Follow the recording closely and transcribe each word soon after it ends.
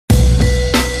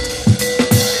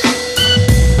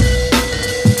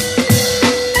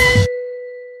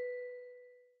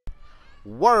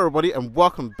What up, everybody, and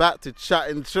welcome back to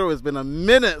Chatting True. It's been a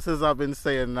minute since I've been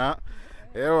saying that.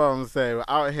 You know what I'm saying? We're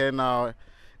out here now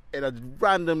in a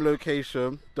random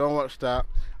location. Don't watch that.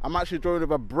 I'm actually joined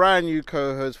with a brand new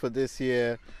co-host for this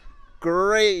year.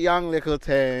 Great young little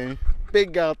thing.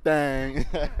 Big girl thing.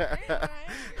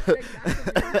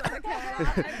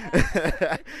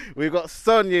 We've got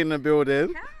Sonia in the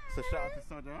building. Hi. So shout out to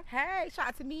Sonia. Hey, shout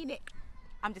out to me, Nick.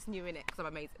 I'm just new in it because I'm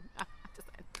amazing. Just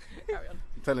saying. Carry on.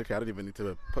 Technically, I don't even need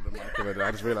to put the mic over there.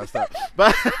 I just realised that.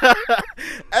 But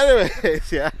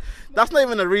anyways, yeah, that's not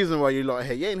even the reason why you lot are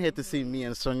here. You ain't here to see me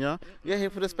and Sonia. You're here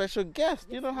for the special guest.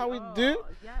 You know how we do?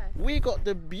 Yes. We got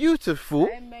the beautiful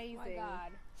Amazing.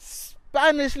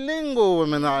 Spanish lingo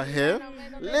women out here.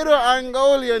 Little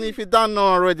Angolian, if you don't know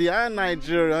already, and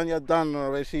Nigerian, you don't know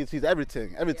already. She's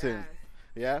everything. Yes.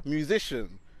 Yeah,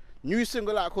 musician. New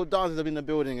single out called Dances are in the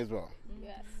building as well.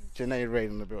 Yes. Janae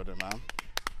Rain in the building, man.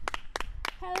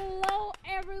 Hello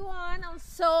everyone, I'm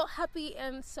so happy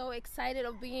and so excited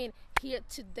of being here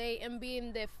today and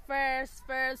being the first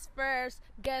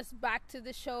guest back to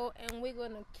the show, and we're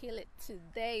gonna kill it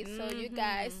today. So you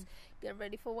guys get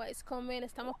ready for what is coming.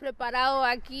 Estamos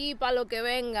preparados aquí para lo que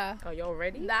venga. Are y'all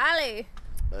ready? Dale.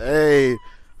 Hey,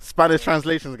 Spanish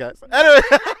translations, guys. Anyway.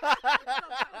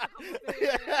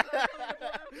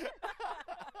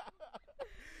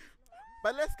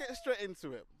 But let's get straight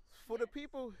into it. For the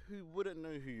people who wouldn't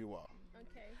know who you are,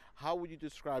 Okay. how would you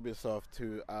describe yourself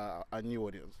to a new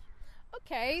audience?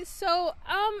 Okay, so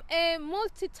I'm a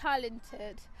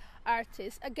multi-talented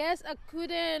artist. I guess I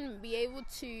couldn't be able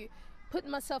to put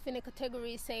myself in a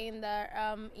category saying that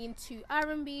I'm into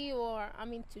R&B or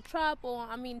I'm into trap or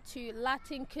I'm into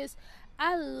Latin, because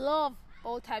I love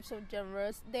all types of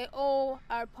genres. They all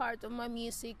are part of my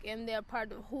music and they're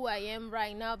part of who I am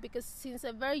right now, because since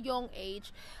a very young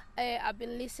age I've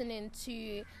been listening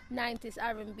to 90s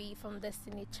R&B from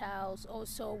Destiny Child.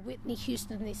 Also Whitney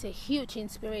Houston is a huge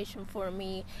inspiration for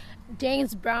me.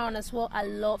 James Brown as well. I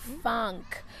love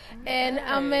funk. And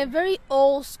I'm a very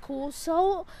old school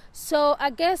soul, so I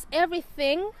guess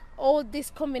everything, all this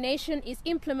combination is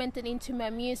implemented into my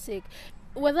music,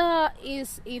 whether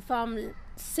is if I'm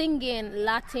singing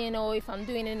Latin or if I'm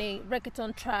doing any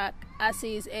reggaeton track, as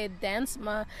is a dance,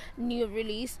 my new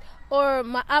release, or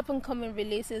my up and coming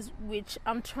releases, which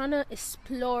I'm trying to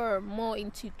explore more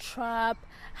into trap,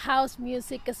 house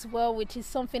music as well, which is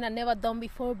something I've never done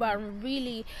before, but I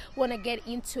really want to get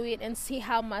into it and see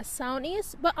how my sound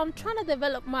is. But I'm trying to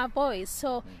develop my voice,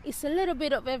 so it's a little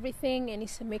bit of everything and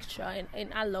it's a mixture,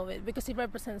 and I love it because it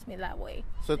represents me that way.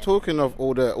 So talking of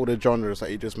all the genres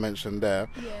that you just mentioned there,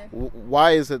 Yeah.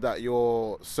 why is it that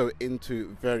you're so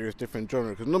into various different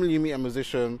genres? Because normally you meet a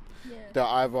musician, they're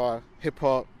either hip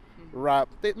hop, rap.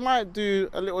 They might do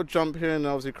a little jump here, and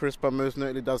obviously Crispa most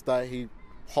notably does that. He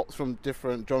hops from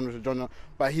different genre to genre,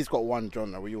 but he's got one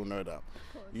genre. We all know that.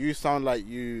 You sound like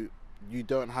you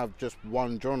don't have just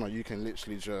one genre. You can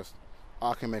literally just,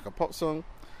 I can make a pop song,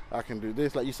 I can do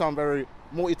this. Like, you sound very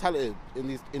multi-talented in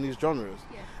these genres.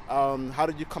 How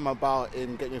did you come about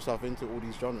in getting yourself into all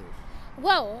these genres?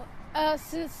 Well,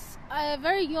 since a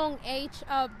very young age,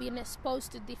 I've been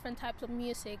exposed to different types of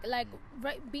music. Like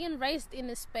being raised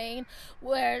in Spain,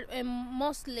 where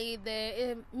mostly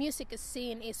the music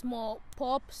scene is more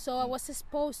pop, so I was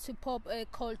exposed to pop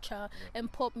culture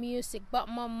and pop music. But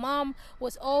my mom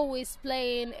was always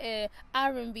playing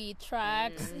R&B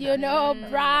tracks, you know,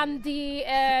 Brandy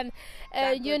and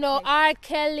you know, R.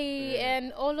 Kelly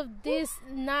and all of this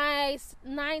nice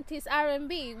 90s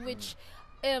R&B, which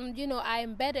you know, I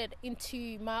embedded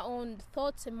into my own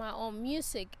thoughts and my own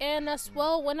music. And as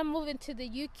well, when I moved into the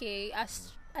UK, I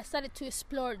started to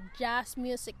explore jazz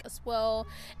music as well,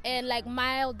 and like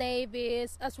Miles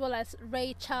Davis, as well as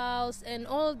Ray Charles, and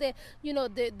all the, you know,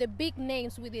 the big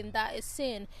names within that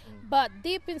scene. But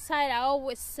deep inside, I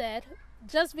always said,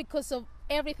 just because of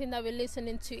everything that we're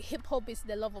listening to, hip hop is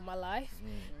the love of my life.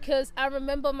 Because I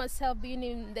remember myself being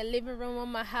in the living room of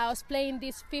my house playing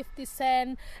these 50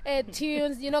 Cent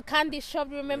tunes, you know, Candy Shop.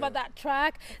 Remember that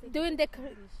track? Doing the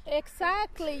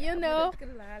exactly, you know. You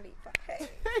know,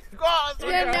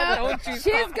 she's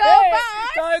going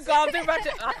back. Don't go. I'm doing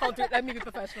ratchet. I can't do it. Let me be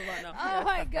professional right now. Oh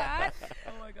my god.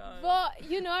 Oh my god. But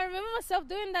you know, I remember myself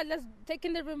doing that, just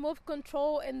taking the remote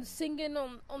control and singing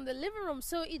on the living room.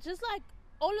 So it's just like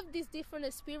all of these different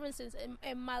experiences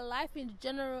in my life in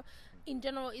general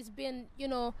it's been, you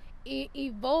know,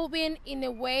 evolving in a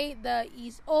way that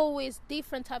is always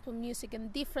different type of music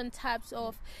and different types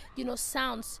of, you know,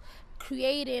 sounds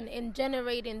creating and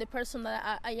generating the person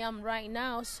that I am right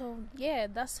now. So yeah,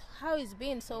 that's how it's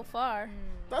been so far.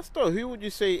 That's dope. Who would you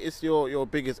say is your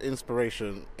biggest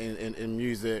inspiration in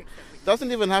music?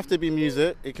 Doesn't even have to be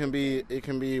music. It can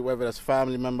be whether that's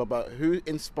family member. But who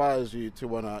inspires you to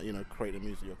wanna create the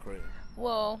music you're creating?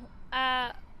 Well,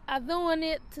 I don't want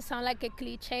it to sound like a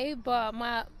cliche, but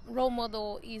my role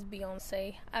model is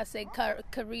Beyonce as a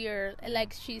career.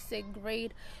 Like, she's a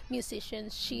great musician,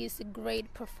 she's a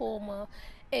great performer,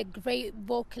 a great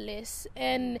vocalist,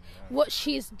 and what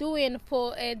she's doing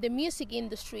for the music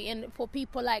industry and for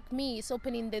people like me is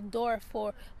opening the door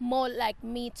for more like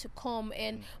me to come,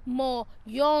 and more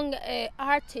young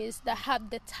artists that have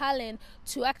the talent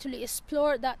to actually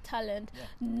explore that talent,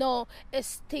 not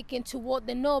sticking to what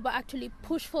they know, but actually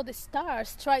push for the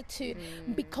stars, try to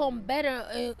become better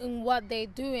in what they're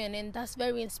doing. And that's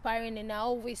very inspiring, and I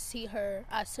always see her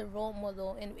as a role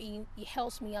model, and it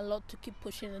helps me a lot to keep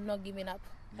pushing and not giving up.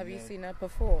 Have you seen her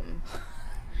perform?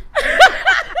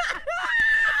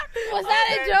 Was that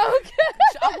a joke?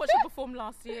 I watched her perform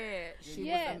last year. She's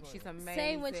amazing.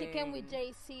 Same when she came with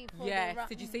JC. Yes.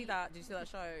 Did you see that? Did you see that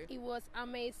show? It was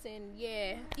amazing.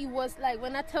 Yeah. It was like,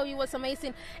 when I tell you it was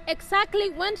amazing, exactly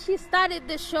when she started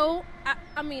the show,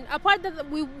 I mean, apart that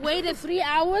we waited 3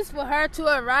 hours for her to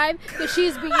arrive because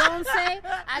she's Beyonce.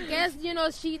 I guess,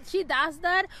 she does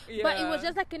that. Yeah. But it was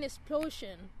just like an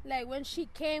explosion. Like when she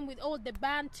came with all the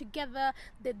band together,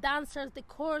 the dancers, the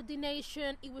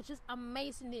coordination, it was just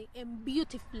amazing and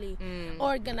beautifully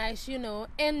organized,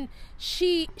 and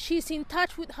she's in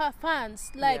touch with her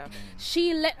fans. Like,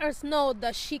 she let us know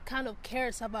that she kind of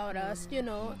cares about us,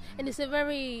 and it's a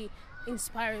very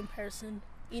inspiring person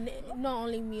in not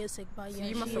only music, but so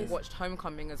you must have watched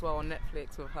Homecoming as well on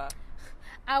Netflix with her.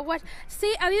 I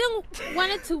didn't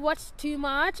want it to watch too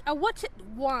much. I watched it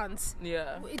once,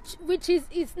 which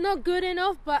is not good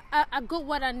enough, but I got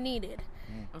what I needed.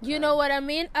 Okay. You know what I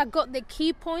mean? I got the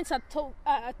key points. I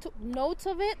took notes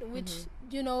of it, which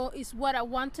is what I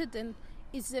wanted, and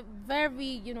it's a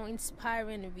very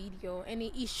inspiring video, and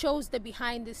it shows the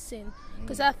behind the scene,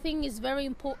 because I think it's very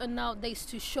important nowadays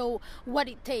to show what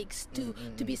it takes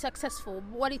to be successful,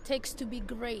 what it takes to be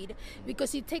great,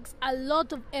 because it takes a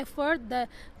lot of effort that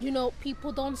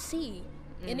people don't see.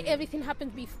 And everything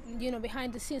happens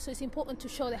behind the scenes, so it's important to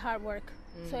show the hard work,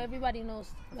 so everybody knows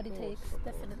what it takes.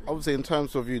 Definitely. Obviously, in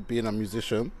terms of you being a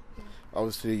musician,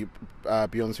 obviously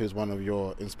Beyonce is one of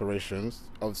your inspirations.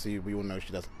 Obviously, we all know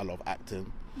she does a lot of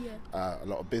acting, a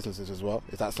lot of businesses as well.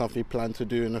 Is that something you plan to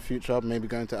do in the future? Maybe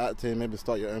go into acting, maybe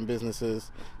start your own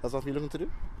businesses? That's something you're looking to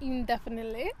do?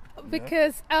 Definitely,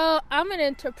 because I'm an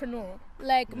entrepreneur.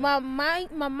 Like, my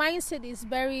mindset is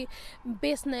very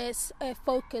business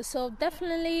focused, so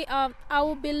definitely I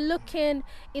will be looking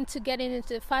into getting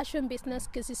into the fashion business,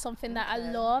 because it's something that I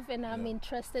love and I'm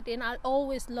interested in. I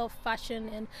always love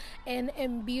fashion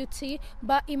and beauty,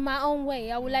 but in my own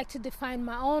way. I would like to define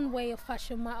my own way of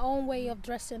fashion, my own way of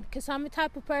dressing, because I'm a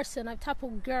type of person, I'm a type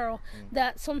of girl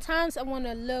that sometimes I want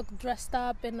to look dressed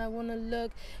up and I want to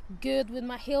look good with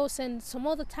my heels, and some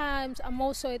other times I'm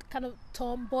also a kind of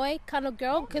tomboy kind of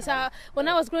girl, because when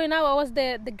I was growing up, I was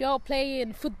the girl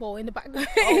playing football in the background,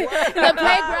 in the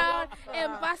playground,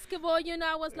 and basketball.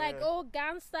 I was like,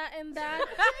 gangster and that.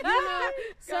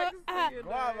 So I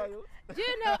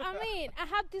mean, I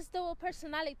have this double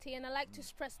personality, and I like to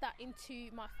express that into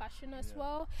my fashion as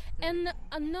well. And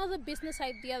another business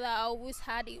idea that I always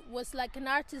had, it was like an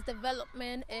artist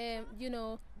development,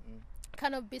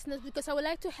 kind of business, because I would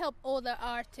like to help other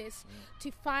artists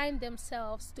to find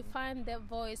themselves, to find their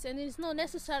voice, and it's not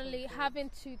necessarily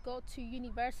having to go to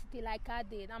university like I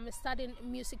did. I'm studying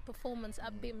music performance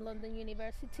at BIM London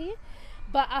University,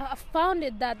 but I found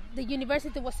it that the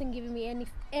university wasn't giving me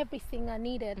everything I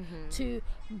needed to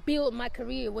build my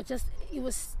career.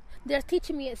 They're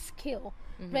teaching me a skill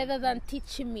rather than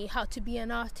teaching me how to be an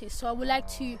artist. So I would like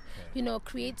to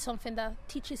create something that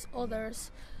teaches others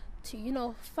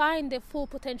to find their full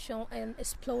potential and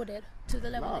explode it to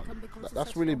the level they can become successful.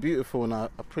 That's really beautiful, and I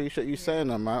appreciate you saying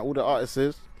that, man. All the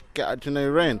artists get at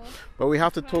Janae Rain, but we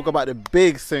have to talk about the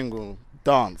big single,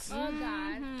 Dance. Oh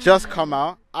God. Just come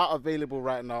out available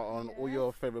right now on all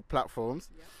your favorite platforms.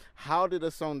 How did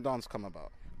the song Dance come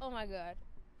about? Oh my God,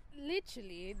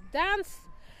 literally, Dance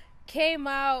came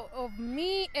out of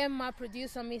me and my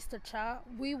producer, Mr. Cha.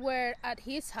 We were at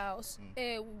his house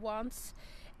once,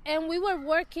 and we were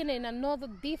working in another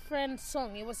different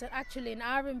song. It was actually an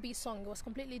R&B song. It was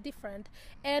completely different.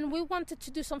 And we wanted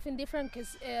to do something different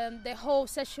because the whole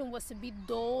session was a bit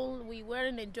dull. We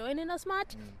weren't enjoying it as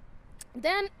much.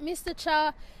 Then Mr.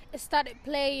 Cha started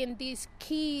playing this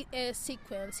key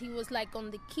sequence. He was like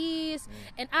on the keys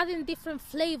and adding different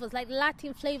flavors, like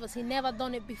Latin flavors. He never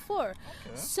done it before.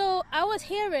 Okay. So I was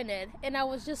hearing it and I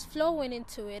was just flowing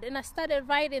into it, and I started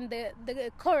writing the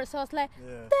chorus. I was like,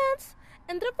 dance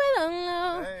and drop it down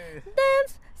low,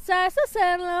 dance, sabes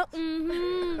hacerlo, the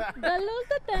lose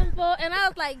the tempo, and I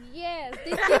was like, yes,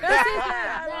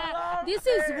 this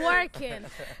is working.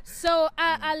 So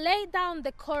I laid down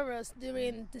the chorus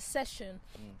during the session.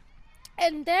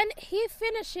 And then he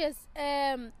finishes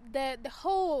the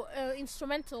whole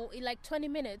instrumental in like 20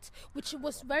 minutes, which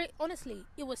was honestly,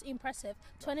 it was impressive.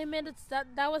 20 minutes, that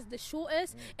was the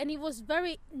shortest, and it was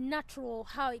very natural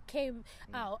how it came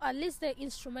out, at least the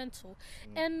instrumental.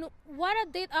 And what I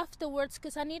did afterwards,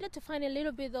 because I needed to find a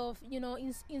little bit of,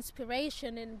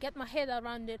 inspiration and get my head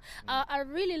around it, I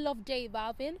really love J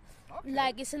Balvin. Okay.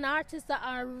 Like, it's an artist that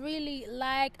I really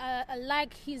like. I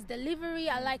like his delivery.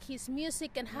 I like his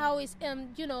music and how he's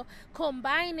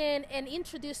combining and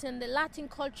introducing the Latin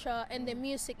culture and the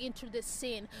music into the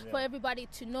scene for everybody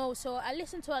to know. So I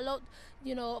listen to a lot,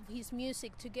 of his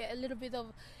music to get a little bit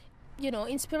of,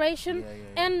 inspiration.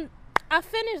 And I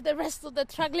finished the rest of the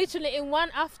track literally in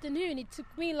one afternoon. It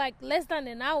took me like less than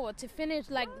an hour to finish.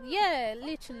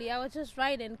 Literally, I was just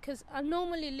writing, because I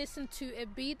normally listen to a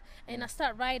beat and I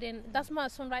start writing. That's my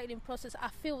songwriting process. I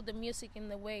feel the music in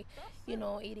the way,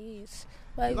 it is.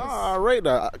 But I rate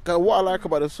that. What I like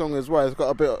about the song as well, it's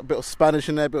got a bit of Spanish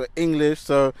in there, a bit of English.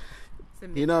 So,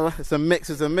 it's a mix.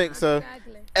 So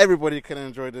everybody can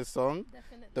enjoy this song. Definitely.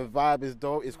 The vibe is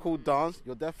dope. It's called Dance.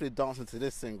 You're definitely dancing to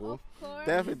this single. Of course.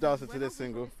 Definitely dancing to this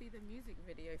single. See the music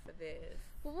video for this.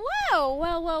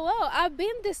 Well. I've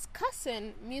been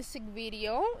discussing music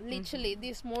video literally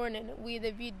this morning with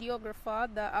a videographer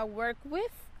that I work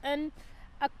with, and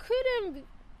I couldn't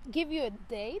give you a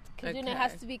date because it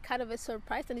has to be kind of a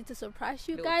surprise. I need to surprise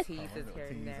you guys. Teasers here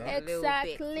and there.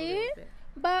 Exactly.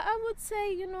 But I would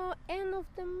say, end of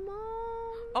the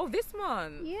month. Oh, this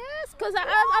month? Yes, because I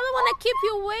don't want to keep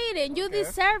you waiting. You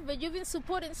deserve it. You've been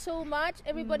supporting so much.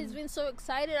 Everybody's been so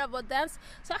excited about dance.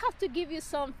 So I have to give you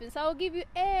something. So I'll give you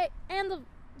end of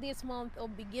this month or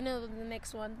beginning of the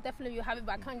next one. Definitely you have it,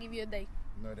 but I can't give you a date.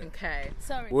 Okay.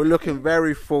 Sorry. We're looking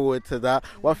very forward to that.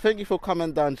 Well, thank you for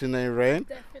coming down, Janae Rain.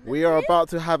 Definitely. We are about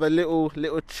to have a little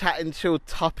chat and chill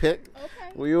topic. Okay.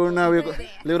 We all know we've got a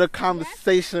little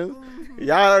conversation.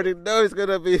 Y'all already know it's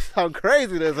gonna be some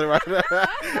craziness right now.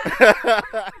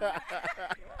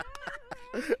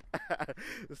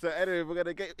 So anyway, we're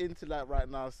gonna get into that right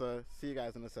now. So see you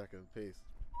guys in a second. Peace.